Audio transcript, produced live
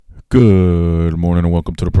Good morning and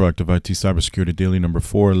welcome to the Proactive IT Cybersecurity Daily number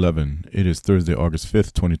 411. It is Thursday, August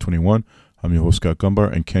 5th, 2021. I'm your host, Scott Gumbar,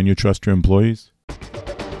 and can you trust your employees?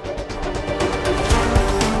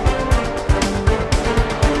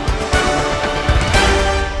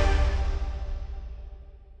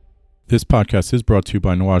 This podcast is brought to you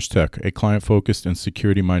by Nuage Tech, a client-focused and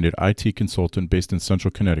security-minded IT consultant based in Central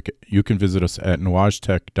Connecticut. You can visit us at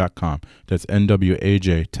nuagetech.com. That's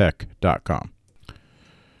NWAJ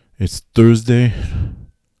It's Thursday,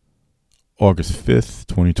 August 5th,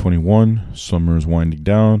 2021. Summer is winding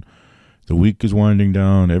down. The week is winding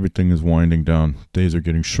down. Everything is winding down. Days are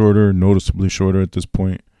getting shorter, noticeably shorter at this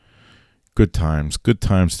point. Good times. Good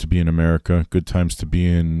times to be in America. Good times to be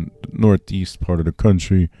in the northeast part of the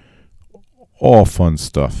country. All fun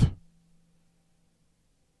stuff.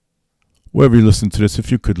 Wherever you listen to this,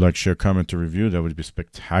 if you could like, share, comment, or review, that would be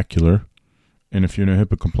spectacular. And if you're in a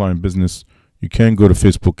HIPAA-compliant business, you can go to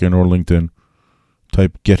Facebook and or LinkedIn,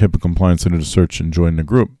 type Get HIPAA Compliance into the search and join the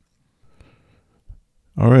group.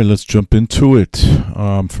 All right, let's jump into it.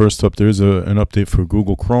 First up, there's an update for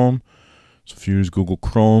Google Chrome. So if you use Google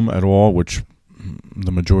Chrome at all, which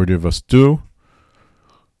the majority of us do,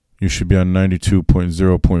 you should be on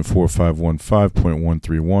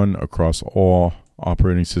 92.0.4515.131 across all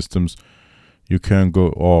operating systems. You can go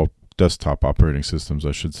all desktop operating systems,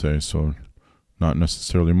 I should say, so not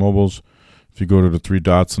necessarily mobiles. If you go to the three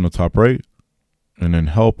dots on the top right, and then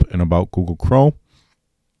Help and About Google Chrome,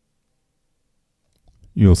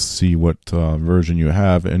 you'll see what version you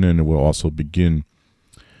have, and then it will also begin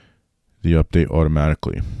the update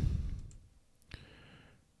automatically.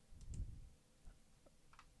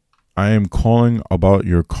 I am calling about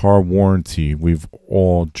your car warranty. We've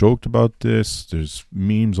all joked about this. There's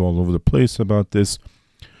memes all over the place about this.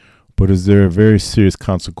 But is there a very serious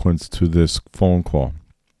consequence to this phone call?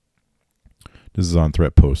 This is on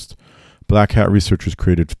Threat Post. Black Hat researchers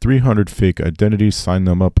created 300 fake identities, signed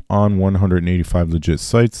them up on 185 legit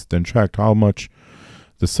sites, then tracked how much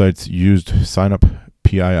the sites used sign up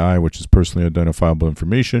PII, which is personally identifiable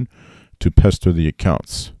information, to pester the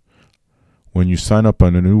accounts. When you sign up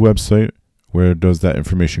on a new website, where does that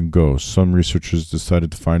information go? Some researchers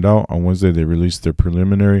decided to find out. On Wednesday, they released their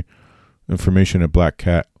preliminary information at Black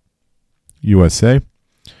Hat USA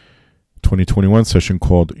 2021 session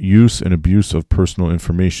called Use and Abuse of Personal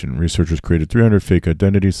Information. Researchers created 300 fake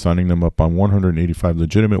identities, signing them up on 185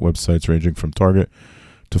 legitimate websites ranging from Target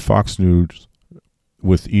to Fox News,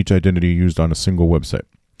 with each identity used on a single website.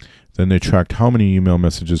 Then they tracked how many email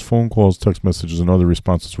messages, phone calls, text messages, and other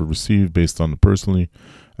responses were received based on the personally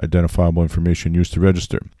identifiable information used to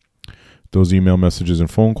register. Those email messages and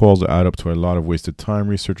phone calls add up to a lot of wasted time,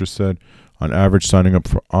 researchers said. On average, signing up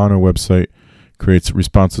on a website creates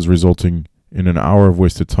responses resulting in an hour of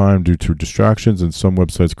wasted time due to distractions, and some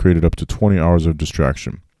websites created up to 20 hours of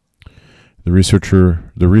distraction. The research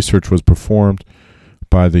was performed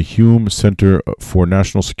by the Hume Center for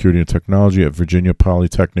National Security and Technology at Virginia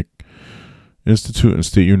Polytechnic Institute and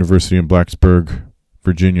State University in Blacksburg,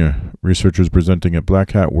 Virginia. Researchers presenting at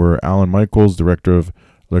Black Hat were Alan Michaels, Director of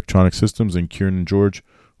Electronic Systems, and Kieran George,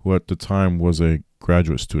 who at the time was a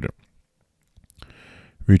graduate student.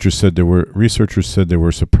 Researchers said they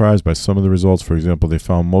were surprised by some of the results. For example, they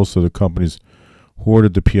found most of the companies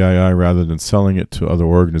hoarded the PII rather than selling it to other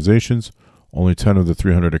organizations. Only 10 of the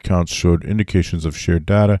 300 accounts showed indications of shared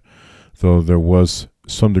data, though there was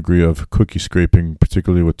some degree of cookie scraping,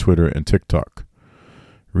 particularly with Twitter and TikTok.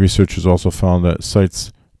 Researchers also found that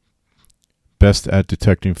sites best at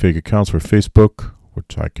detecting fake accounts were Facebook,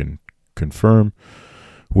 which I can confirm,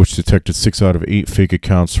 which detected 6 out of 8 fake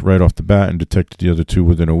accounts right off the bat and detected the other 2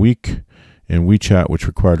 within a week, and WeChat, which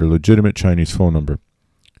required a legitimate Chinese phone number.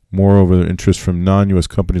 Moreover, the interest from non-U.S.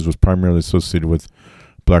 companies was primarily associated with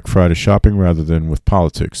Black Friday shopping rather than with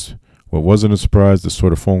politics. What wasn't a surprise, the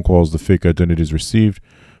sort of phone calls the fake identities received,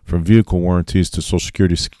 from vehicle warranties to Social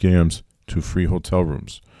Security scams to free hotel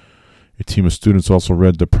rooms. A team of students also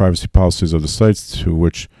read the privacy policies of the sites to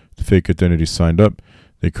which the fake identities signed up.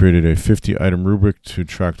 They created a 50-item rubric to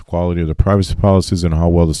track the quality of the privacy policies and how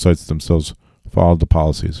well the sites themselves followed the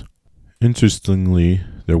policies. Interestingly,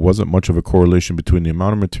 there wasn't much of a correlation between the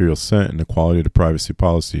amount of material sent and the quality of the privacy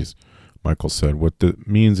policies, Michael said. What that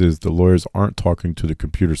means is the lawyers aren't talking to the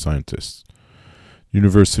computer scientists. The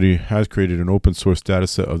university has created an open source data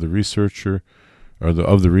set of the research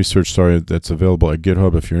that's available at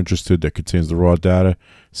GitHub if you're interested, that contains the raw data,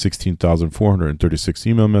 16,436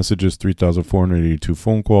 email messages, 3,482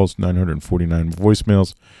 phone calls, 949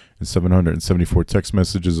 voicemails, and 774 text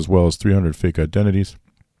messages, as well as 300 fake identities.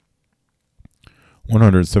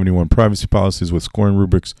 171 privacy policies with scoring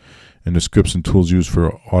rubrics, and the scripts and tools used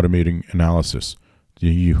for automating analysis.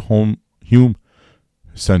 The Hume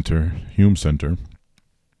Center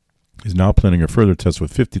is now planning a further test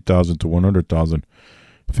with 50,000 to 100,000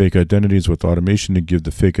 fake identities with automation to give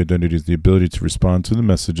the fake identities the ability to respond to the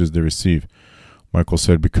messages they receive. Michael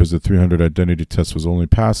said because the 300 identity test was only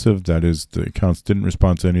passive, that is, the accounts didn't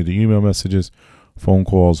respond to any of the email messages, phone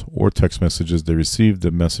calls, or text messages they received,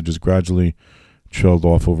 the messages gradually trailed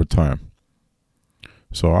off over time.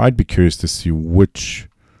 So I'd be curious to see which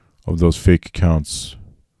of those fake accounts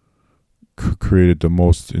created the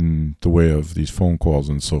most in the way of these phone calls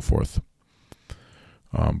and so forth.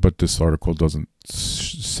 But this article doesn't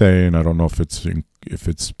say, and I don't know if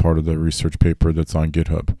it's part of the research paper that's on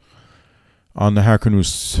GitHub. On the Hacker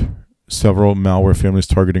News, several malware families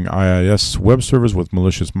targeting IIS web servers with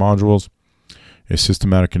malicious modules. A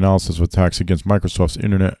systematic analysis of attacks against Microsoft's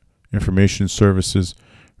Internet Information Services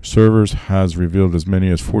servers has revealed as many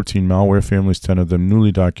as 14 malware families, 10 of them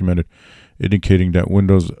newly documented, indicating that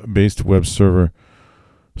Windows-based web server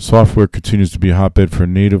software continues to be a hotbed for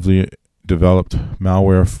natively developed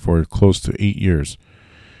malware for close to 8 years.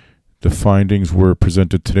 The findings were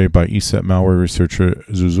presented today by ESET malware researcher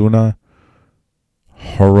Zuzana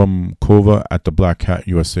Harumkova at the Black Hat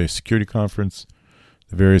USA Security Conference.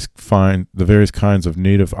 The various kinds of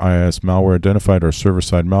native IIS malware identified are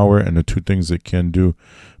server-side malware, and the two things it can do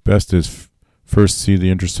best is first see the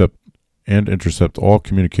intercept all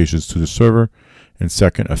communications to the server, and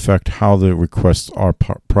second, affect how the requests are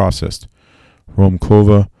processed.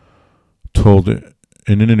 Romkova told in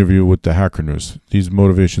an interview with the Hacker News, these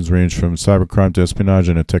motivations range from cybercrime to espionage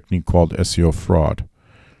and a technique called SEO fraud.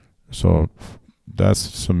 So that's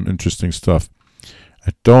some interesting stuff.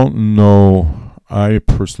 I don't know. I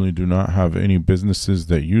personally do not have any businesses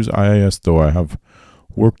that use IIS, though I have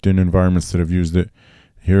worked in environments that have used it.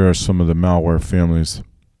 Here are some of the malware families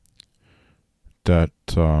that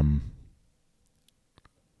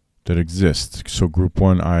exist. So Group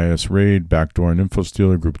 1, IIS Raid, Backdoor and Info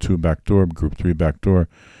Stealer. Group 2, Backdoor. Group 3, Backdoor.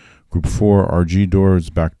 Group 4, RG Doors,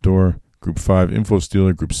 Backdoor. Group 5, Info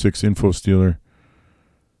Stealer. Group 6, Info Stealer.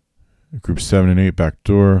 Group 7 and 8,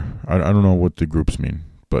 Backdoor. I don't know what the groups mean,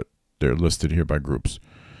 but they're listed here by groups.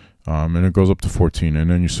 And it goes up to 14.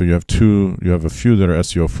 And then you have a few that are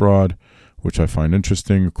SEO fraud, which I find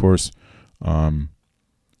interesting, of course.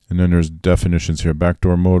 And then there's definitions here.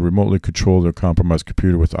 Backdoor mode, remotely control their compromised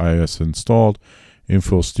computer with IIS installed.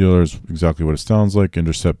 Info stealer is exactly what it sounds like.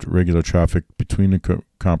 Intercept regular traffic between the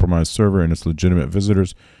compromised server and its legitimate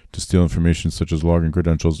visitors to steal information such as login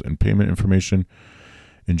credentials and payment information.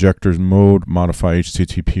 Injectors mode, modify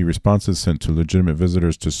HTTP responses sent to legitimate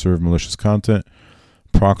visitors to serve malicious content.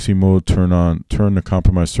 Proxy mode, turn the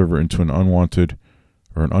compromised server into an unwanted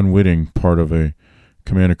or an unwitting part of a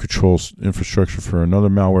command and control infrastructure for another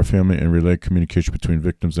malware family and relay communication between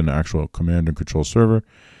victims and the actual command and control server.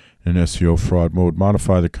 In SEO fraud mode,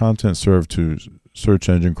 modify the content served to search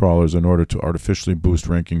engine crawlers in order to artificially boost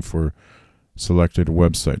ranking for selected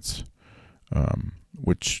websites,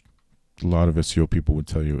 which a lot of SEO people would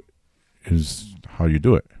tell you is how you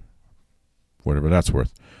do it, whatever that's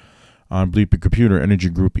worth. On Bleeping Computer, Energy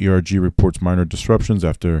Group ERG reports minor disruptions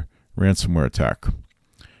after ransomware attack.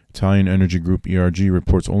 Italian Energy Group ERG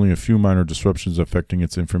reports only a few minor disruptions affecting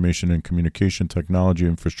its information and communication technology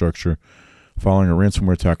infrastructure following a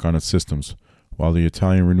ransomware attack on its systems. While the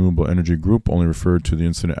Italian Renewable Energy Group only referred to the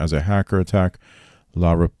incident as a hacker attack,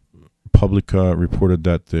 La Repubblica reported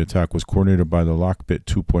that the attack was coordinated by the Lockbit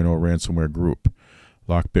 2.0 ransomware group.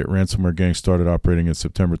 Lockbit ransomware gang started operating in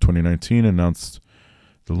September 2019 and announced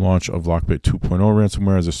the launch of Lockbit 2.0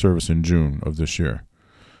 ransomware as a service in June of this year.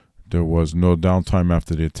 There was no downtime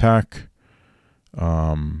after the attack.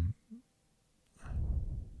 So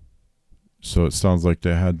it sounds like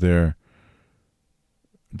they had their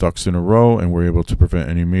ducks in a row and were able to prevent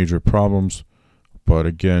any major problems. But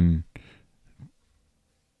again,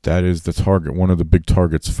 that is the target, one of the big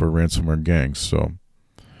targets for ransomware gangs. So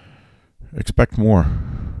expect more.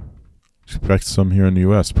 Expect some here in the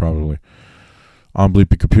U.S. probably. On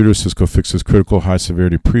Bleeping Computer, Cisco fixes critical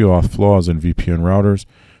high-severity pre-auth flaws in VPN routers.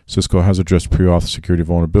 Cisco has addressed pre-auth security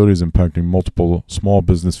vulnerabilities impacting multiple small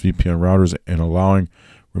business VPN routers and allowing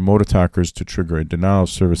remote attackers to trigger a denial of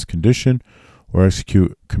service condition or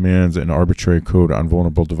execute commands and arbitrary code on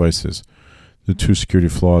vulnerable devices. The two security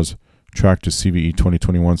flaws tracked to CVE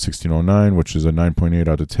 2021-1609, which is a 9.8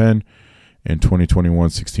 out of 10, and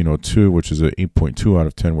 2021-1602, which is a 8.2 out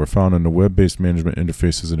of 10, were found in the web-based management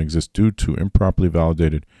interfaces and exist due to improperly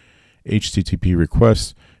validated HTTP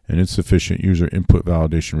requests and insufficient user input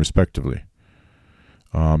validation, respectively.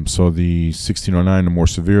 So the 1609, the more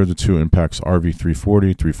severe of the two, impacts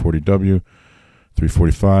RV340, 340W,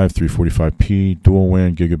 345, 345P, dual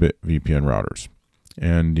WAN gigabit VPN routers.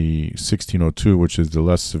 And the 1602, which is the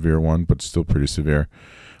less severe one, but still pretty severe,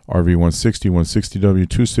 RV160, 160W,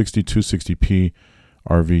 260, 260P,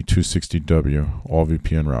 RV260W, all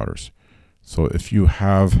VPN routers. So if you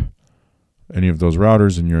have any of those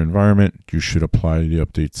routers in your environment, you should apply the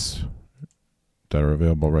updates that are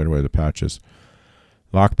available right away, the patches.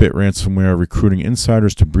 Lockbit ransomware recruiting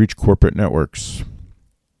insiders to breach corporate networks.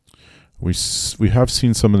 We have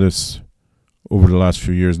seen some of this over the last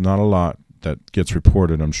few years, not a lot that gets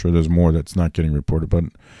reported. I'm sure there's more that's not getting reported, but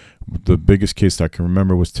the biggest case I can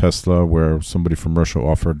remember was Tesla, where somebody from Russia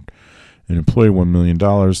offered an employee $1 million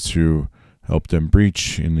to help them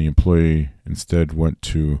breach, and the employee instead went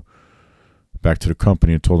back to the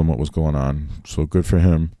company and told them what was going on. So good for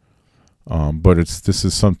him. But this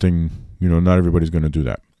is something, not everybody's going to do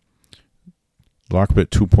that. Lockbit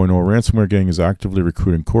 2.0 ransomware gang is actively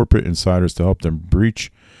recruiting corporate insiders to help them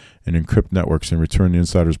breach and encrypt networks. In return, the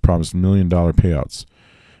insiders promised $1 million payouts.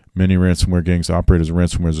 Many ransomware gangs operate as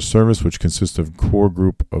ransomware as a service, which consists of a core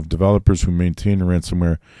group of developers who maintain the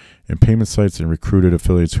ransomware and payment sites and recruited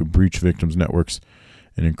affiliates who breach victims' networks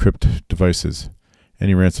and encrypt devices.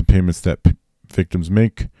 Any ransom payments that victims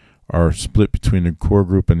make are split between the core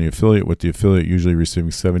group and the affiliate, with the affiliate usually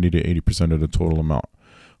receiving 70 to 80% of the total amount.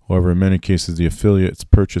 However, in many cases, the affiliates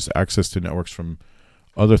purchase access to networks from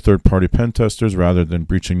other third-party pen testers rather than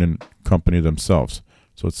breaching the company themselves.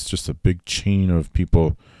 So it's just a big chain of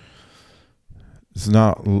people. It's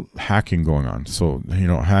not hacking going on. So,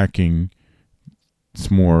 hacking,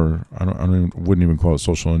 it's more, wouldn't even call it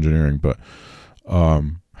social engineering, but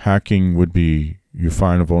hacking would be you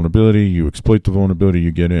find a vulnerability, you exploit the vulnerability,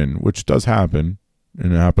 you get in, which does happen,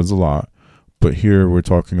 and it happens a lot. But here we're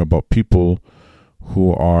talking about people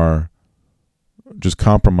who are just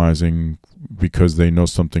compromising because they know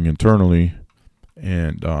something internally,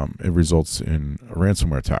 and it results in a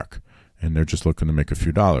ransomware attack, and they're just looking to make a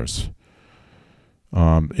few dollars.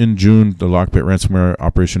 In June, the Lockbit ransomware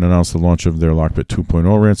operation announced the launch of their Lockbit 2.0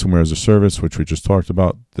 ransomware as a service, which we just talked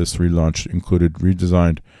about. This relaunch included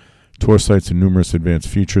redesigned Tor sites and numerous advanced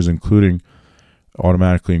features, including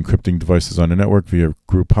automatically encrypting devices on the network via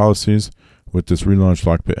group policies. With this relaunch,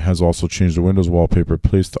 Lockbit has also changed the Windows wallpaper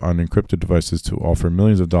placed on encrypted devices to offer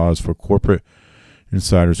millions of dollars for corporate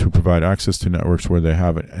insiders who provide access to networks where they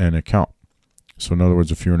have an account. So in other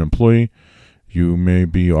words, if you're an employee, you may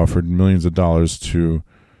be offered millions of dollars to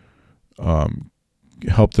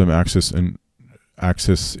help them access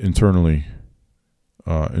internally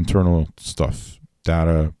internal stuff,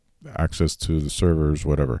 data, access to the servers,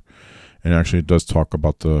 whatever. And actually, it does talk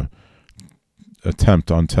about the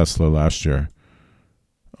attempt on Tesla last year.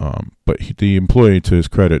 But the employee, to his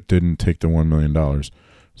credit, didn't take the $1 million.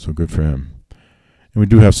 So good for him. And we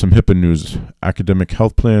do have some HIPAA news. Academic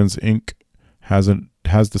Health Plans, Inc.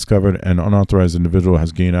 has discovered an unauthorized individual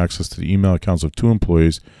has gained access to the email accounts of 2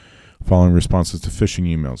 employees following responses to phishing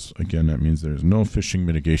emails. Again, that means there's no phishing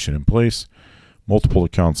mitigation in place. Multiple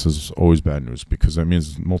accounts is always bad news, because that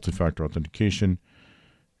means multi-factor authentication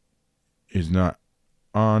is not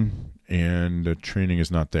on and the training is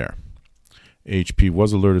not there. AHP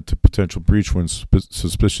was alerted to potential breach when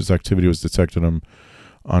suspicious activity was detected on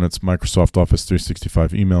its Microsoft Office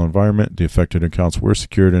 365 email environment. The affected accounts were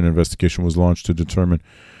secured and an investigation was launched to determine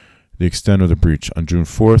the extent of the breach. On June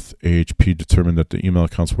 4th, AHP determined that the email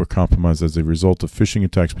accounts were compromised as a result of phishing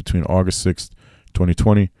attacks between August 6th,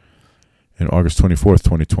 2020 and August 24th,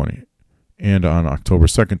 2020. And on October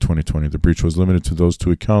 2nd, 2020, the breach was limited to those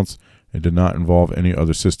 2 accounts and did not involve any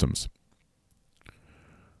other systems.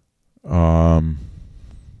 I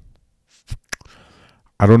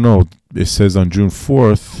don't know. It says on June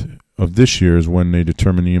 4th of this year is when they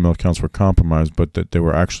determined the email accounts were compromised, but that they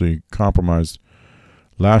were actually compromised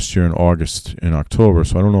last year in August and October.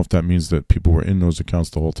 So I don't know if that means that people were in those accounts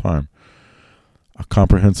the whole time. A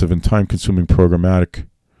comprehensive and time-consuming programmatic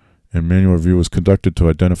and manual review was conducted to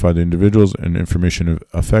identify the individuals and information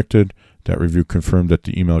affected. That review confirmed that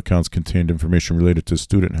the email accounts contained information related to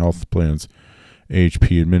student health plans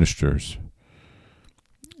AHP administers.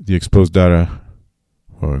 The exposed data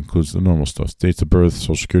includes the normal stuff: dates of birth,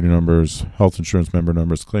 social security numbers, health insurance member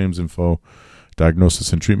numbers, claims info,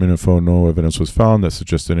 diagnosis and treatment info. No evidence was found that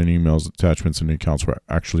suggested any emails, attachments, and accounts were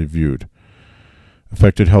actually viewed.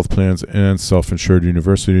 Affected health plans and self-insured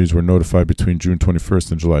universities were notified between June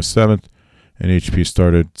 21st and July 7th, and HP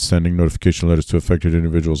started sending notification letters to affected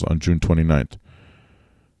individuals on June 29th.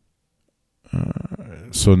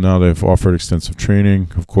 So now they've offered extensive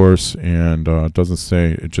training, of course, and it doesn't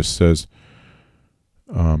say, it just says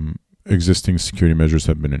existing security measures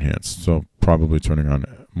have been enhanced. So probably turning on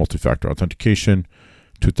multi-factor authentication.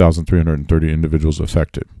 2,330 individuals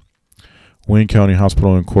affected. Wayne County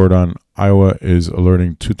Hospital in Cordon, Iowa is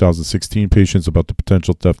alerting 2016 patients about the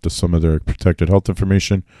potential theft of some of their protected health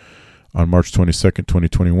information. On March 22nd,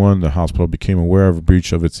 2021, the hospital became aware of a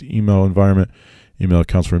breach of its email environment. Email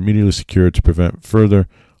accounts were immediately secured to prevent further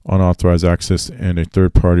unauthorized access, and a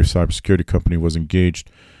third-party cybersecurity company was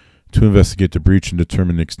engaged to investigate the breach and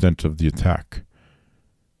determine the extent of the attack.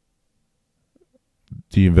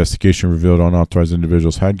 The investigation revealed unauthorized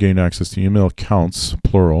individuals had gained access to email accounts,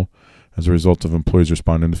 plural, as a result of employees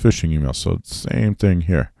responding to phishing emails. So it's the same thing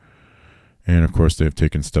here. And, of course, they've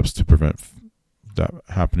taken steps to prevent that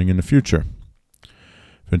happening in the future.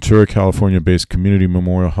 Ventura, California-based Community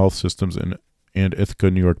Memorial Health Systems and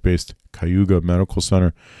Ithaca, New York-based Cayuga Medical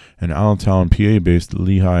Center and Allentown, PA-based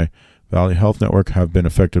Lehigh Valley Health Network have been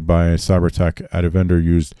affected by a cyber attack at a vendor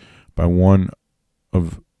used by one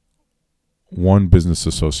business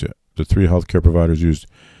associate. The three healthcare providers used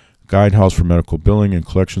Guidehouse for medical billing and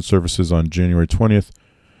collection services on January 20th.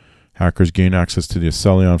 Hackers gained access to the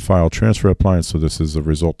Accellion file transfer appliance, so this is a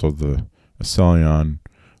result of the Accellion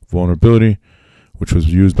vulnerability, which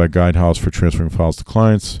was used by Guidehouse for transferring files to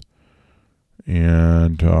clients.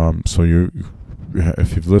 And so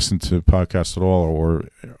if you've listened to podcasts at all or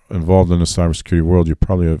involved in the cybersecurity world, you're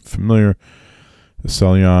probably familiar. The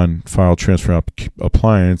Accellion file transfer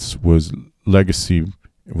appliance was legacy.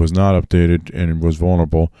 It was not updated and it was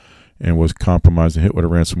vulnerable and was compromised and hit with a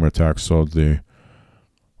ransomware attack. So the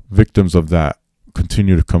victims of that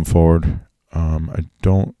continue to come forward. I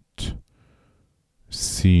don't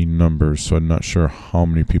see numbers, so I'm not sure how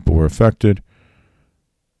many people were affected.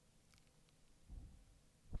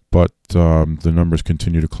 But the numbers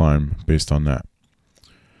continue to climb based on that.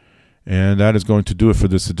 And that is going to do it for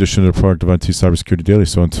this edition of the Productive IT Cybersecurity Daily.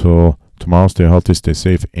 So until tomorrow, stay healthy, stay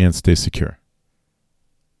safe, and stay secure.